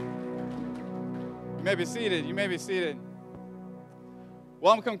You may be seated. You may be seated.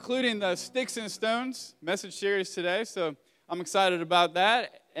 Well, I'm concluding the Sticks and Stones message series today, so I'm excited about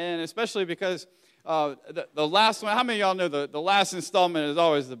that, and especially because the last one, how many of y'all know the last installment is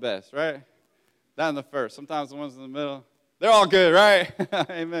always the best, right? That and the first. Sometimes the ones in the middle, they're all good, right?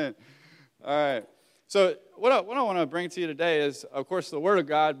 Amen. All right. So what I want to bring to you today is, of course, the Word of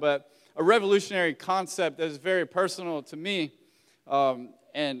God, but a revolutionary concept that is very personal to me,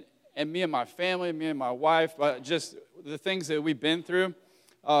 and me and my family, me and my wife, just the things that we've been through.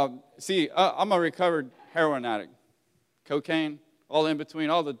 I'm a recovered heroin addict, cocaine, all in between,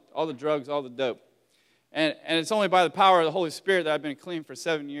 all the drugs, all the dope. And it's only by the power of the Holy Spirit that I've been clean for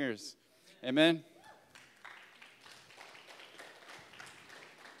 7 years. Amen?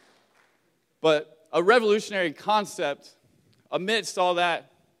 But a revolutionary concept amidst all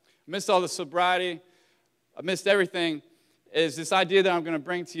that, amidst all the sobriety, amidst everything, is this idea that I'm going to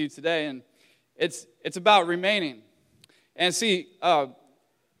bring to you today, and it's about remaining. And see,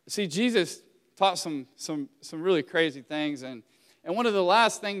 Jesus taught some really crazy things, and one of the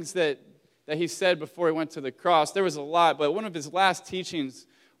last things that he said before he went to the cross, there was a lot, but one of his last teachings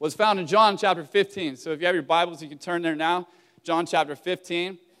was found in John chapter 15. So if you have your Bibles, you can turn there now, John chapter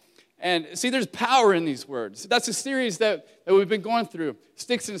 15. And see, there's power in these words. That's a series that we've been going through,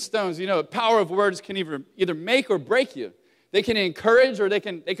 Sticks and Stones. You know, the power of words can either make or break you. They can encourage or they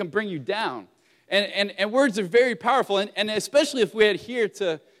can bring you down. And words are very powerful, and especially if we adhere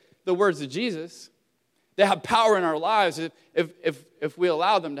to the words of Jesus, they have power in our lives if we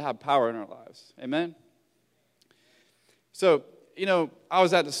allow them to have power in our lives. Amen? So, I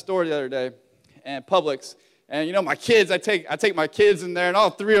was at the store the other day, and Publix, and my kids, I take my kids in there, and all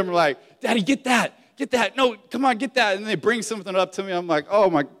three of them are like, "Daddy, get that. Get that. No, come on, get that." And they bring something up to me. I'm like, oh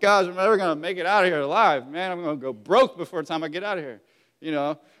my gosh, I'm never going to make it out of here alive. Man, I'm going to go broke before the time I get out of here.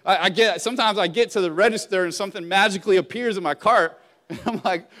 Sometimes I get to the register and something magically appears in my cart. And I'm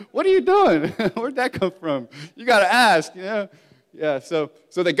like, what are you doing? Where'd that come from? You got to ask, Yeah, so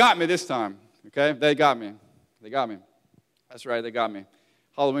they got me this time, okay? They got me. That's right, they got me.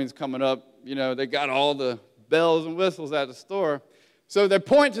 Halloween's coming up. They got all the bells and whistles at the store. So they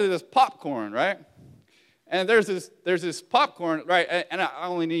point to this popcorn, right? And there's this popcorn, right? And I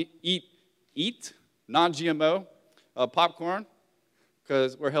only eat non-GMO popcorn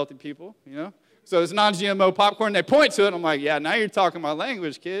because we're healthy people, So it's non-GMO popcorn. They point to it, and I'm like, yeah, now you're talking my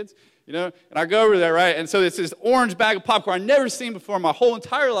language, kids, And I go over there, right? And so it's this orange bag of popcorn I've never seen before in my whole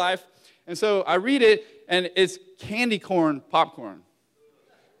entire life. And so I read it, and it's candy corn popcorn.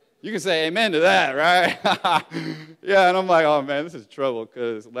 You can say amen to that, right? Yeah, and I'm like, oh, man, this is trouble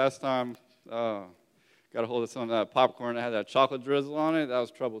because last time got a hold of some of that popcorn that had that chocolate drizzle on it. That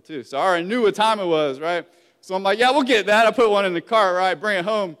was trouble, too. So I already knew what time it was, right? So I'm like, yeah, we'll get that. I put one in the cart, right? Bring it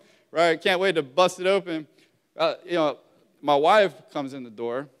home, right? Can't wait to bust it open. My wife comes in the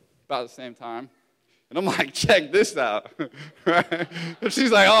door about the same time. And I'm like, check this out, right? And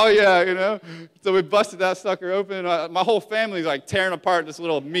she's like, oh, yeah, So we busted that sucker open. My whole family's like tearing apart this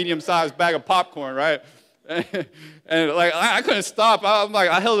little medium-sized bag of popcorn, right? And like, I couldn't stop.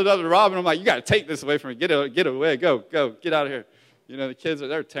 I held it up to Robin. I'm like, you got to take this away from me. Get away. Go, get out of here. The kids,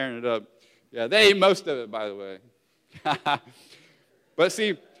 they're tearing it up. Yeah, they ate most of it, by the way. But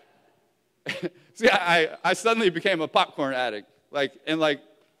see, I suddenly became a popcorn addict, in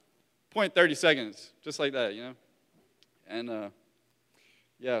 0.30 seconds, just like that, And,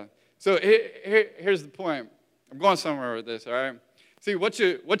 yeah. So here's the point. I'm going somewhere with this, all right? See, what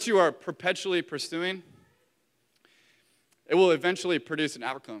you are perpetually pursuing, it will eventually produce an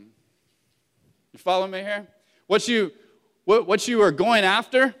outcome. You follow me here? What you are going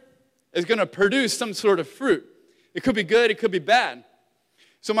after is going to produce some sort of fruit. It could be good, it could be bad.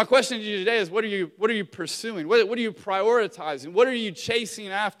 So my question to you today is, what are you pursuing? What are you prioritizing? What are you chasing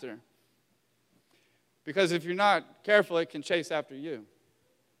after? Because if you're not careful, it can chase after you.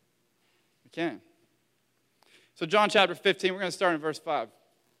 It can. So John chapter 15, we're going to start in verse 5.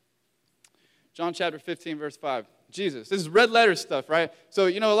 John chapter 15, verse 5. Jesus. This is red letter stuff, right? So,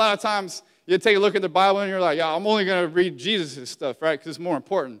 a lot of times you take a look at the Bible and you're like, yeah, I'm only going to read Jesus' stuff, right? Because it's more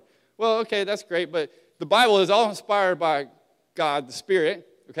important. Well, okay, that's great, but the Bible is all inspired by God, the Spirit,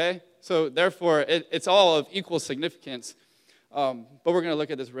 okay? So, therefore, it's all of equal significance. But we're going to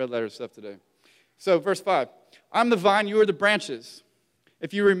look at this red letter stuff today. So, verse 5. I'm the vine, you are the branches.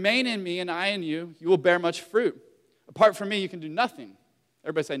 If you remain in me and I in you, you will bear much fruit. Apart from me, you can do nothing.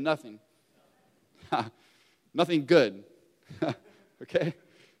 Everybody say nothing. Nothing good. Okay?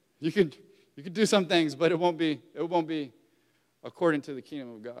 You can do some things, but it won't be according to the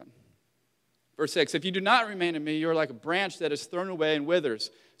kingdom of God. Verse 6, if you do not remain in me, you are like a branch that is thrown away and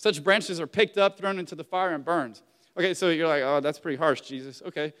withers. Such branches are picked up, thrown into the fire, and burned. Okay, so you're like, oh, that's pretty harsh, Jesus.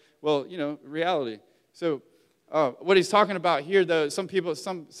 Okay, well, reality. So what he's talking about here, though, some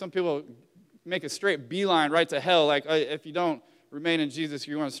people make a straight beeline right to hell. Like, if you don't remain in Jesus,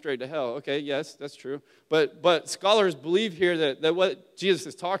 you're going straight to hell. Okay, yes, that's true. But scholars believe here that what Jesus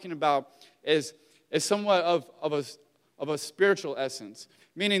is talking about is somewhat of a spiritual essence.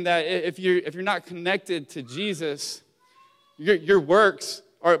 Meaning that if you're not connected to Jesus, your works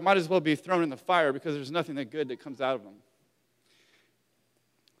might as well be thrown in the fire because there's nothing that good that comes out of them.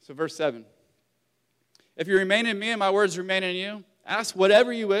 So verse 7. If you remain in me and my words remain in you, ask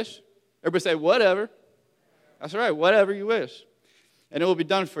whatever you wish. Everybody say, whatever. That's right, whatever you wish. And it will be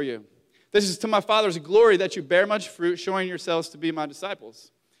done for you. This is to my Father's glory that you bear much fruit, showing yourselves to be my disciples.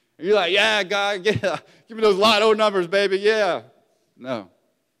 And you're like, yeah, God, give me those lotto numbers, baby, yeah. No.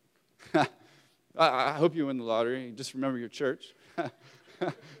 I hope you win the lottery. Just remember your church.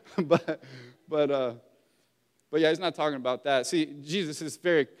 but yeah, he's not talking about that. See, Jesus is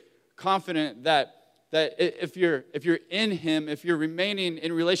very confident that if you're in him, if you're remaining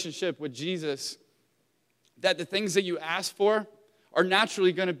in relationship with Jesus, that the things that you ask for are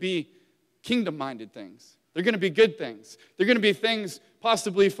naturally going to be kingdom-minded things. They're going to be good things. They're going to be things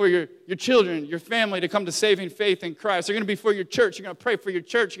possibly for your children, your family to come to saving faith in Christ. They're going to be for your church. You're going to pray for your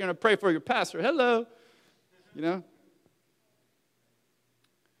church. You're going to pray for your pastor. Hello. They're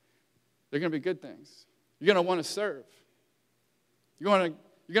going to be good things. You're going to want to serve. You're going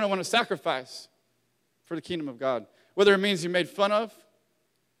to want to sacrifice for the kingdom of God. Whether it means you're made fun of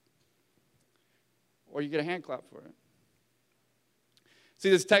or you get a hand clap for it. See,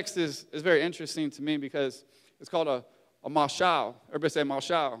 this text is very interesting to me because it's called a mashal. Everybody say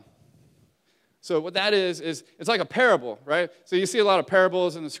mashal. So what that is it's like a parable, right? So you see a lot of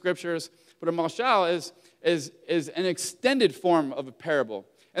parables in the scriptures, but a mashal is an extended form of a parable.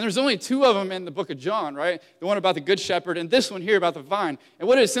 And there's only 2 of them in the book of John, right? The one about the good shepherd and this one here about the vine. And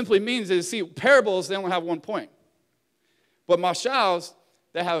what it simply means is, see, parables, they only have one point. But mashals,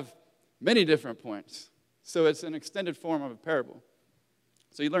 they have many different points. So it's an extended form of a parable.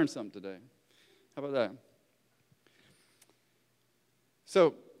 So you learned something today. How about that?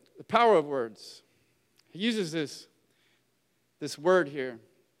 So the power of words. He uses this word here,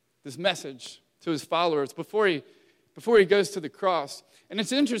 this message to his followers before he goes to the cross. And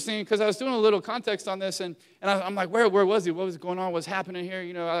it's interesting because I was doing a little context on this, and I'm like, where was he? What was going on? What's happening here?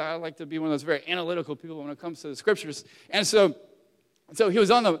 I like to be one of those very analytical people when it comes to the scriptures. And so he was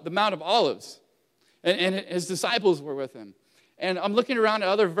on the Mount of Olives, and his disciples were with him. And I'm looking around at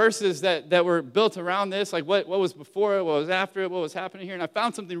other verses that were built around this, like what was before it, what was after it, what was happening here. And I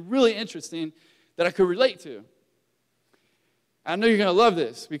found something really interesting that I could relate to. I know you're going to love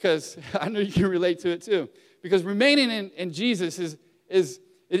this because I know you can relate to it too. Because remaining in Jesus is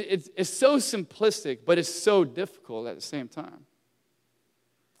so simplistic, but it's so difficult at the same time.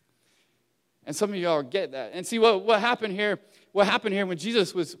 And some of y'all get that. And see what happened here when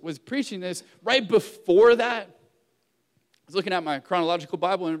Jesus was preaching this, right before that, I was looking at my chronological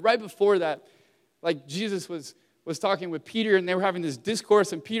Bible, and right before that, like Jesus was talking with Peter, and they were having this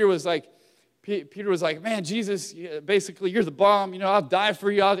discourse, and Peter was like, man, Jesus, basically, you're the bomb. I'll die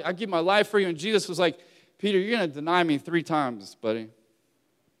for you. I'll give my life for you. And Jesus was like, Peter, you're going to deny me 3 times, buddy.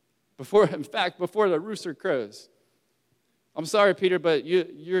 Before the rooster crows. I'm sorry, Peter, but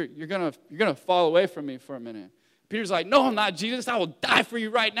you're gonna fall away from me for a minute. Peter's like, no, I'm not, Jesus. I will die for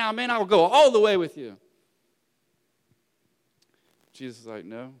you right now, man. I will go all the way with you. Jesus is like,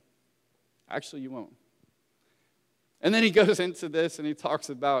 no, actually you won't. And then he goes into this and he talks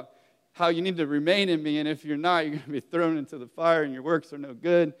about how you need to remain in me, and if you're not, you're going to be thrown into the fire and your works are no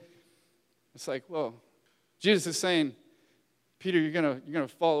good. It's like, well, Jesus is saying, Peter, you're gonna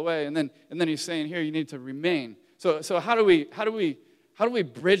fall away, and then he's saying here you need to remain. So how do we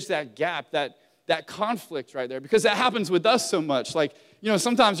bridge that gap, that conflict right there? Because that happens with us so much. Like,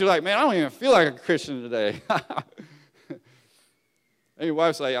 sometimes you're like, man, I don't even feel like a Christian today. And your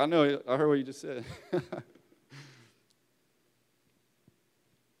wife's like, I know, I heard what you just said.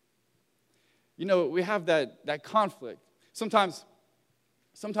 We have that conflict. Sometimes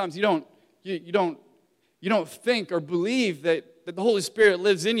you don't think or believe that the Holy Spirit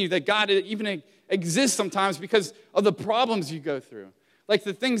lives in you, that God even exists sometimes because of the problems you go through, like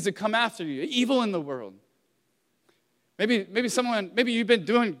the things that come after you, evil in the world. Maybe you've been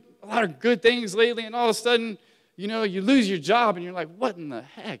doing a lot of good things lately, and all of a sudden, you lose your job, and you're like, what in the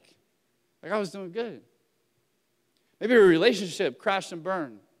heck? Like, I was doing good. Maybe a relationship crashed and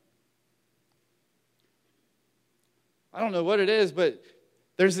burned. I don't know what it is, but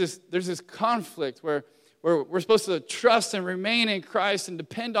there's this conflict where we're supposed to trust and remain in Christ and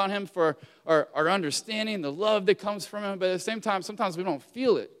depend on him for our understanding, the love that comes from him. But at the same time, sometimes we don't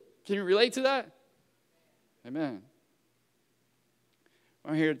feel it. Can you relate to that? Amen.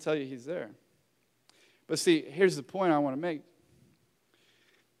 I'm here to tell you he's there. But see, here's the point I want to make.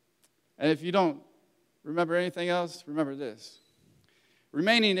 And if you don't remember anything else, remember this.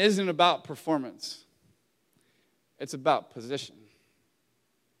 Remaining isn't about performance. It's about position.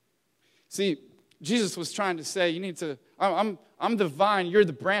 See, Jesus was trying to say, I'm the vine, you're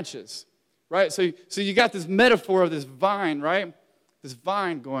the branches, right? So you got this metaphor of this vine, right? This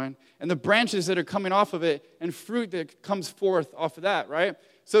vine going, and the branches that are coming off of it, and fruit that comes forth off of that, right?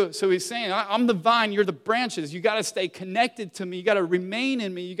 So he's saying, I'm the vine, you're the branches. You got to stay connected to me. You got to remain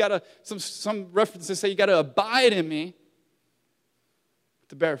in me. You got to, some references say you got to abide in me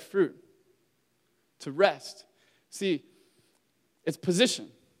to bear fruit, to rest. See, it's position.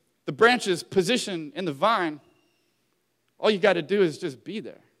 The branches position in the vine, all you got to do is just be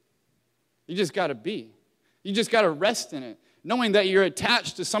there. You just got to be. You just got to rest in it, knowing that you're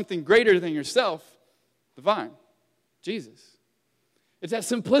attached to something greater than yourself, the vine, Jesus. It's as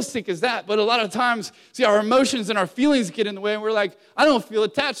simplistic as that, but a lot of times, see, our emotions and our feelings get in the way, and we're like, I don't feel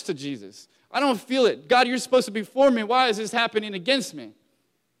attached to Jesus. I don't feel it. God, you're supposed to be for me. Why is this happening against me?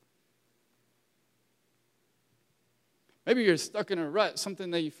 Maybe you're stuck in a rut,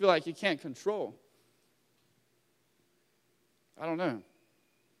 something that you feel like you can't control. I don't know.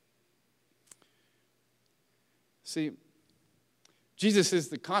 See, Jesus is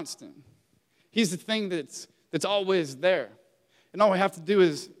the constant. He's the thing that's always there. And all we have to do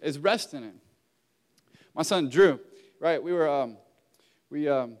is rest in it. My son Drew, right?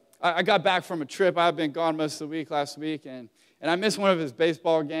 I got back from a trip. I've been gone most of the week last week, and I missed one of his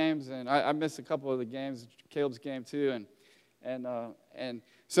baseball games, and I missed a couple of the games, Caleb's game too, and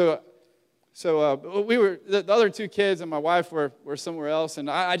so we were the other two kids and my wife were somewhere else, and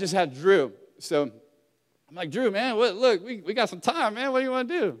I just had Drew. So I'm like, Drew, man, look, we got some time, man. What do you want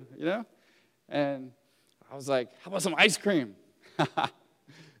to do? You know? And I was like, how about some ice cream?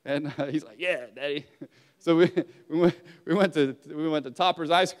 And he's like, yeah, Daddy. So we went to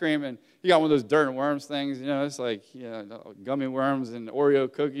Topper's Ice Cream, and he got one of those dirt and worms things. You know, it's like gummy worms and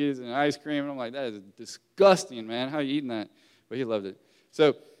Oreo cookies and ice cream. And I'm like, that is disgusting, man. How are you eating that? But he loved it.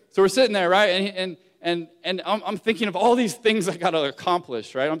 So we're sitting there, right? And I'm thinking of all these things I got to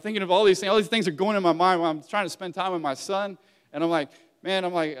accomplish, right? I'm thinking of all these things. All these things are going in my mind while I'm trying to spend time with my son. And I'm like, looking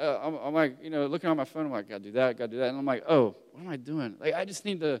on my phone, I'm like, gotta do that. And I'm like, oh, what am I doing? Like, I just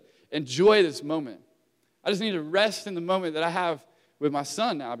need to enjoy this moment. I just need to rest in the moment that I have with my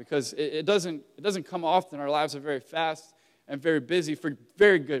son now, because it doesn't come often. Our lives are very fast and very busy for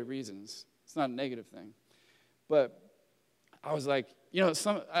very good reasons. It's not a negative thing. But I was like,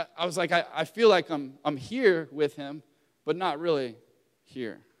 I feel like I'm here with him, but not really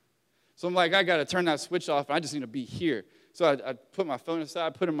here. So I'm like, I got to turn that switch off, and I just need to be here. So I put my phone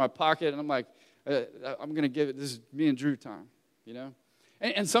aside, put it in my pocket, and I'm like, I'm going to give it, this is me and Drew time, you know?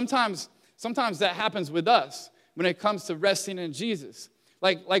 And sometimes that happens with us when it comes to resting in Jesus.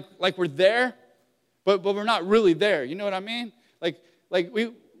 Like we're there, but we're not really there. You know what I mean? Like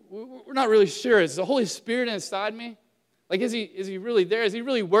we're not really sure. Is the Holy Spirit inside me? Like, is he really there? Is he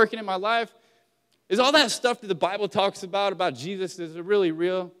really working in my life? Is all that stuff that the Bible talks about Jesus, is it really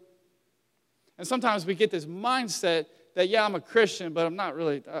real? And sometimes we get this mindset that, yeah, I'm a Christian, but I'm not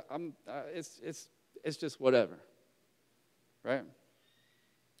really, it's just whatever, right?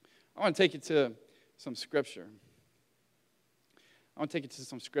 I want to take you to some scripture. In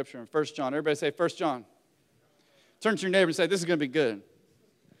 1 John. Everybody say 1 John. Turn to your neighbor and say, this is going to be good.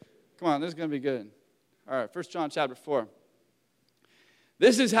 Come on, this is going to be good. All right, 1 John chapter 4.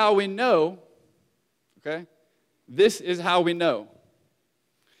 This is how we know, okay? This is how we know.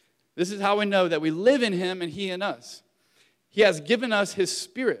 This is how we know that we live in him and he in us. He has given us his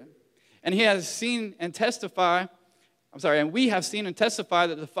Spirit, and we have seen and testify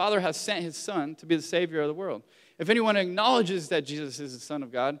that the Father has sent his Son to be the Savior of the world. If anyone acknowledges that Jesus is the Son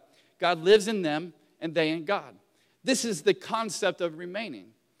of God, God lives in them and they in God. This is the concept of remaining,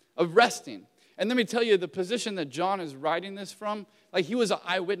 of resting. And let me tell you, the position that John is writing this from, like, he was an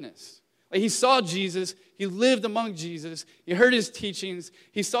eyewitness. Like, he saw Jesus, he lived among Jesus, he heard his teachings,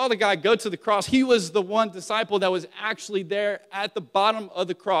 he saw the guy go to the cross. He was the one disciple that was actually there at the bottom of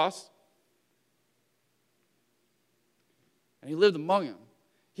the cross. And he lived among him.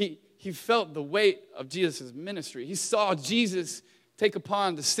 He felt the weight of Jesus' ministry. He saw Jesus take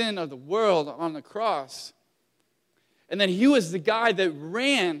upon the sin of the world on the cross. And then he was the guy that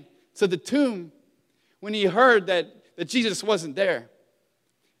ran to the tomb when he heard that Jesus wasn't there.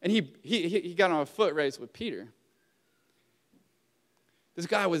 And he got on a foot race with Peter. This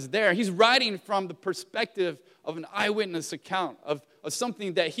guy was there. He's writing from the perspective of an eyewitness account of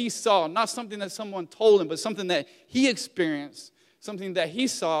something that he saw, not something that someone told him, but something that he experienced, something that he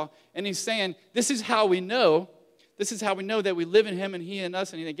saw. And he's saying, this is how we know that we live in him and he in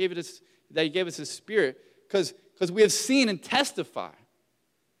us, and that he gave us his Spirit, because we have seen and testified.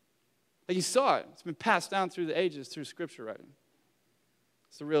 Like you saw it. It's been passed down through the ages, through Scripture writing.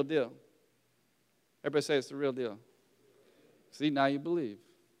 It's the real deal. Everybody say it's the real deal. See, now you believe.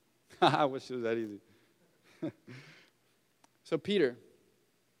 I wish it was that easy. So Peter,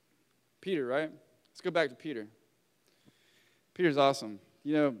 right? Let's go back to Peter. Peter's awesome.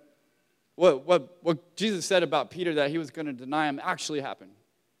 You know, what Jesus said about Peter, that he was going to deny him, actually happened.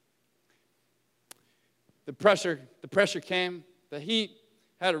 The pressure came, the heat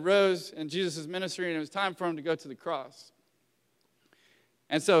had arose in Jesus' ministry, and it was time for him to go to the cross.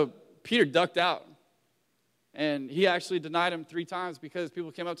 And so Peter ducked out. And he actually denied him 3 times because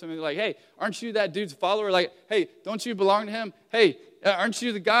people came up to him and were like, hey, aren't you that dude's follower? Like, hey, don't you belong to him? Hey, aren't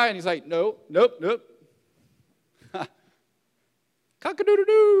you the guy? And he's like, nope.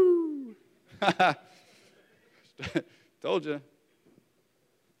 Cock-a-doodle-doo. Told you.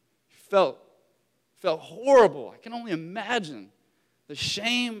 Felt horrible. I can only imagine the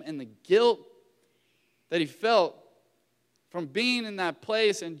shame and the guilt that he felt from being in that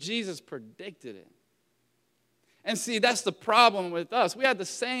place, and Jesus predicted it. And see, that's the problem with us. We had the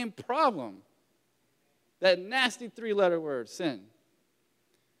same problem. That nasty 3-letter word, sin.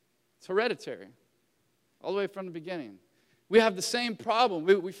 It's hereditary. All the way from the beginning. We have the same problem.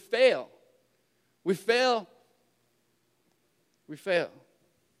 We fail. We fail.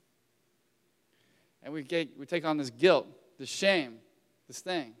 And we take on this guilt, this shame, this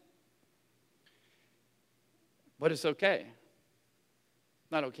thing. But it's okay.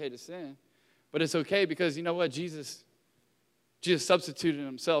 Not okay to sin. But it's okay because you know what? Jesus substituted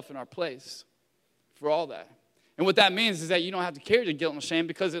himself in our place for all that. And what that means is that you don't have to carry the guilt and shame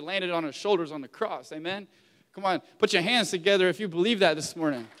because it landed on his shoulders on the cross. Amen? Come on, put your hands together if you believe that this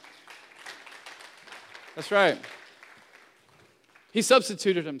morning. That's right. He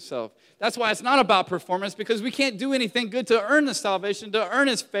substituted himself. That's why it's not about performance, because we can't do anything good to earn the salvation, to earn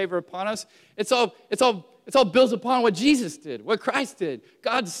his favor upon us. It's all built upon what Jesus did, what Christ did.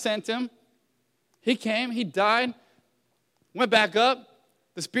 God sent him. He came, he died, went back up.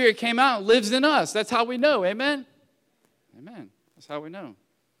 The Spirit came out and lives in us. That's how we know. Amen? Amen. That's how we know.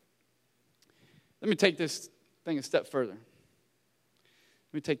 Let me take this thing a step further.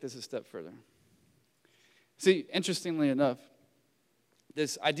 See, interestingly enough,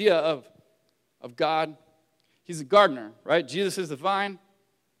 this idea of God, he's a gardener, right? Jesus is the vine.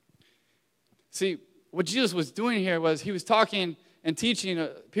 See, what Jesus was doing here was he was talking and teaching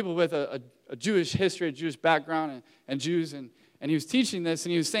people with a Jewish history, a Jewish background, and Jews, and he was teaching this,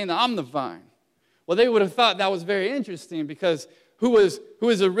 and he was saying that I'm the vine. Well, they would have thought that was very interesting because who was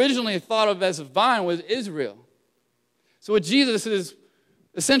originally thought of as a vine was Israel. So what Jesus is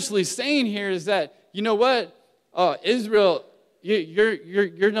essentially saying here is that, you know what, Israel,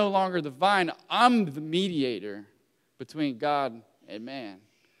 you're no longer the vine. I'm the mediator between God and man.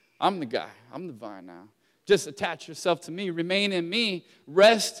 I'm the guy. I'm the vine now. Just attach yourself to me. Remain in me.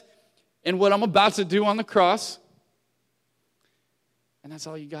 Rest in what I'm about to do on the cross. And that's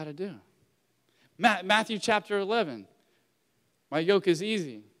all you got to do. Matthew chapter 11. My yoke is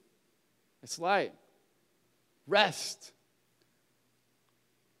easy. It's light. Rest.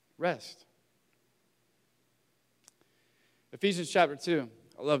 Ephesians chapter 2.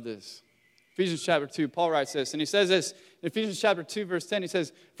 I love this. Ephesians chapter 2, Paul writes this, and he says this in Ephesians chapter 2, verse 10. He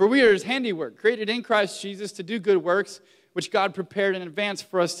says, "For we are his handiwork, created in Christ Jesus to do good works, which God prepared in advance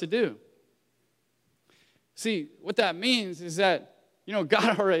for us to do." See, what that means is that,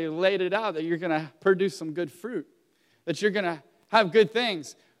 God already laid it out that you're going to produce some good fruit, that you're going to have good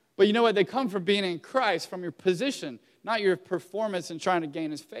things. But you know what? They come from being in Christ, from your position, not your performance and trying to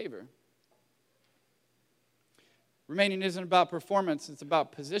gain his favor. Remaining isn't about performance, it's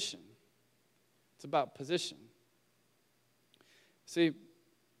about position. It's about position. See,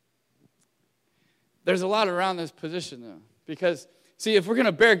 there's a lot around this position, though. Because, see, if we're going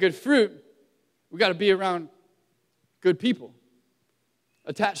to bear good fruit, we got to be around good people,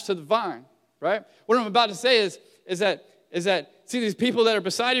 attached to the vine, right? What I'm about to say is that see these people that are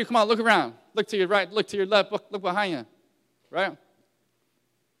beside you? Come on, look around. Look to your right, look to your left, look behind you, right?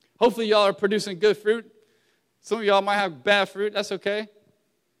 Hopefully y'all are producing good fruit. Some of y'all might have bad fruit. That's okay.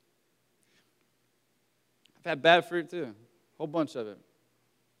 I've had bad fruit too, a whole bunch of it.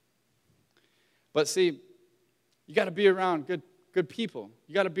 But see, you got to be around good people.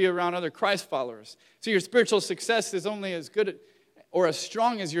 You got to be around other Christ followers. So your spiritual success is only as good or as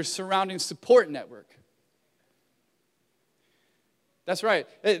strong as your surrounding support network. That's right.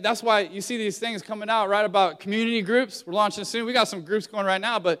 That's why you see these things coming out, right, about community groups. We're launching soon. We got some groups going right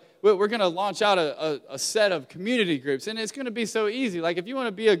now, but we're going to launch out a set of community groups, and it's going to be so easy. Like if you want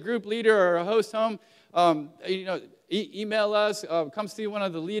to be a group leader or a host home, email us, come see one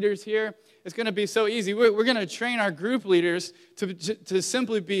of the leaders here. It's going to be so easy. We're going to train our group leaders to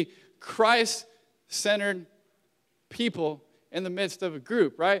simply be Christ-centered people in the midst of a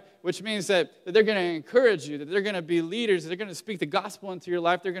group, right? Which means that they're going to encourage you, that they're going to be leaders, that they're going to speak the gospel into your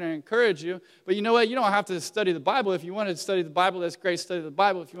life, they're going to encourage you. But you know what? You don't have to study the Bible. If you want to study the Bible, that's great, study the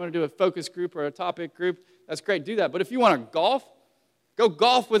Bible. If you want to do a focus group or a topic group, that's great, do that. But if you want to golf, go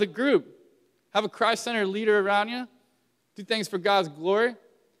golf with a group. Have a Christ-centered leader around you. Do things for God's glory. If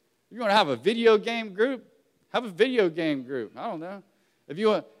you want to have a video game group, have a video game group. I don't know. If you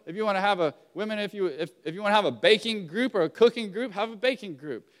want to have if you want to have a baking group or a cooking group, have a baking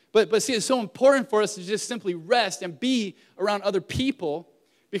group. But see, it's so important for us to just simply rest and be around other people,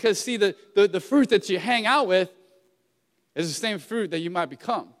 because see, the fruit that you hang out with is the same fruit that you might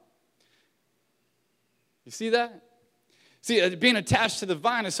become. You see that? See, being attached to the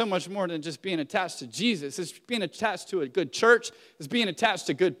vine is so much more than just being attached to Jesus. It's being attached to a good church. It's being attached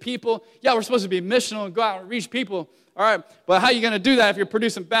to good people. Yeah, we're supposed to be missional and go out and reach people. All right, but how are you going to do that if you're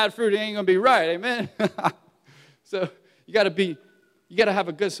producing bad fruit? It ain't going to be right, amen? So you got to have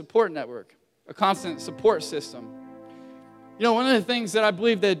a good support network, a constant support system. You know, one of the things that I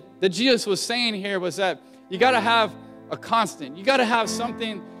believe that Jesus was saying here was that you got to have a constant. You got to have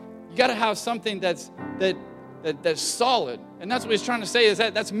something. You got to have something that's solid. And that's what he's trying to say, is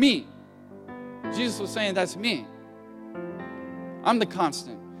that's me. Jesus was saying, that's me. I'm the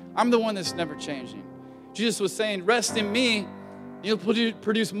constant. I'm the one that's never changing. Jesus was saying, rest in me, you'll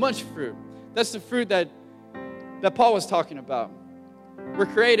produce much fruit. That's the fruit that Paul was talking about. We're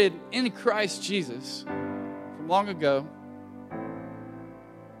created in Christ Jesus from long ago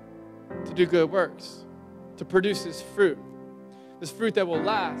to do good works, to produce this fruit that will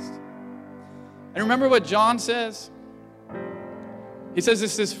last. And remember what John says? He says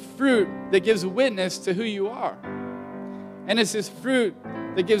it's this fruit that gives witness to who you are. And it's this fruit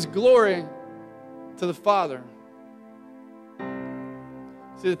that gives glory to the Father.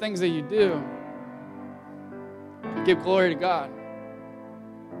 See, the things that you do give glory to God.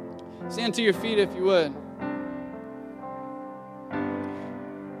 Stand to your feet if you would.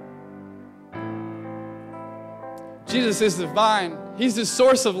 Jesus is the vine. He's the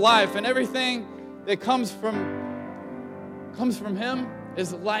source of life, and everything that comes from him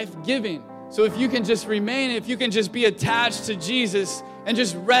is life-giving. So if you can just remain, if you can just be attached to Jesus and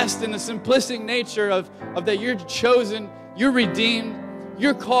just rest in the simplistic nature of that you're chosen, you're redeemed,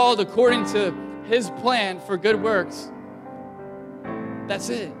 you're called according to his plan for good works, that's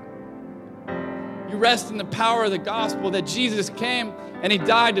it. You rest in the power of the gospel that Jesus came and he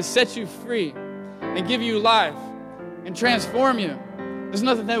died to set you free and give you life and transform you. There's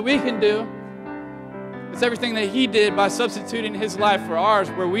nothing that we can do. It's everything that he did by substituting his life for ours,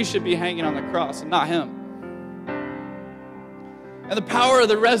 where we should be hanging on the cross and not him. And the power of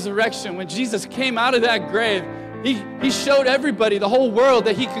the resurrection, when Jesus came out of that grave, he showed everybody, the whole world,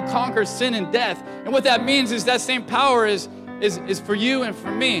 that he could conquer sin and death. And what that means is that same power is for you and for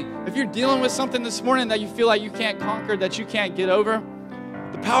me. If you're dealing with something this morning that you feel like you can't conquer, that you can't get over,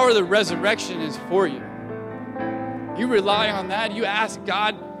 the power of the resurrection is for you. You rely on that. You ask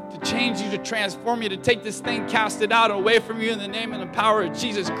God to change you, to transform you, to take this thing, cast it out away from you in the name and the power of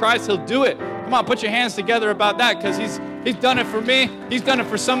Jesus Christ. He'll do it. Come on, put your hands together about that, because he's done it for me. He's done it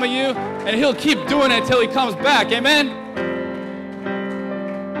for some of you, and he'll keep doing it until he comes back. Amen?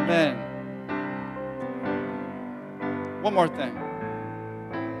 Amen. One more thing.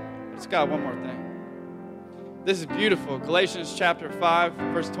 I just got one more thing. This is beautiful. Galatians chapter 5,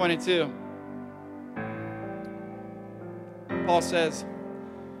 verse 22. Paul says,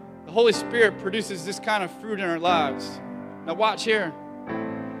 the Holy Spirit produces this kind of fruit in our lives. Now watch here.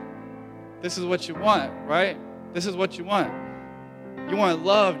 This is what you want, right? This is what you want. You want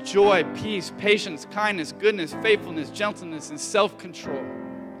love, joy, peace, patience, kindness, goodness, faithfulness, gentleness, and self-control.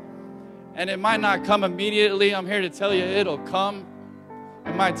 And it might not come immediately. I'm here to tell you it'll come.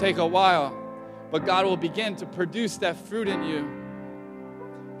 It might take a while. But God will begin to produce that fruit in you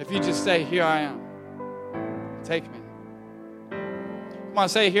if you just say, here I am. Take me. Come on,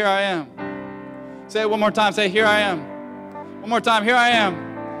 say, here I am. Say it one more time. Say, here I am. One more time, here I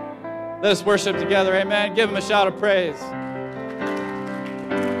am. Let us worship together, amen. Give him a shout of praise.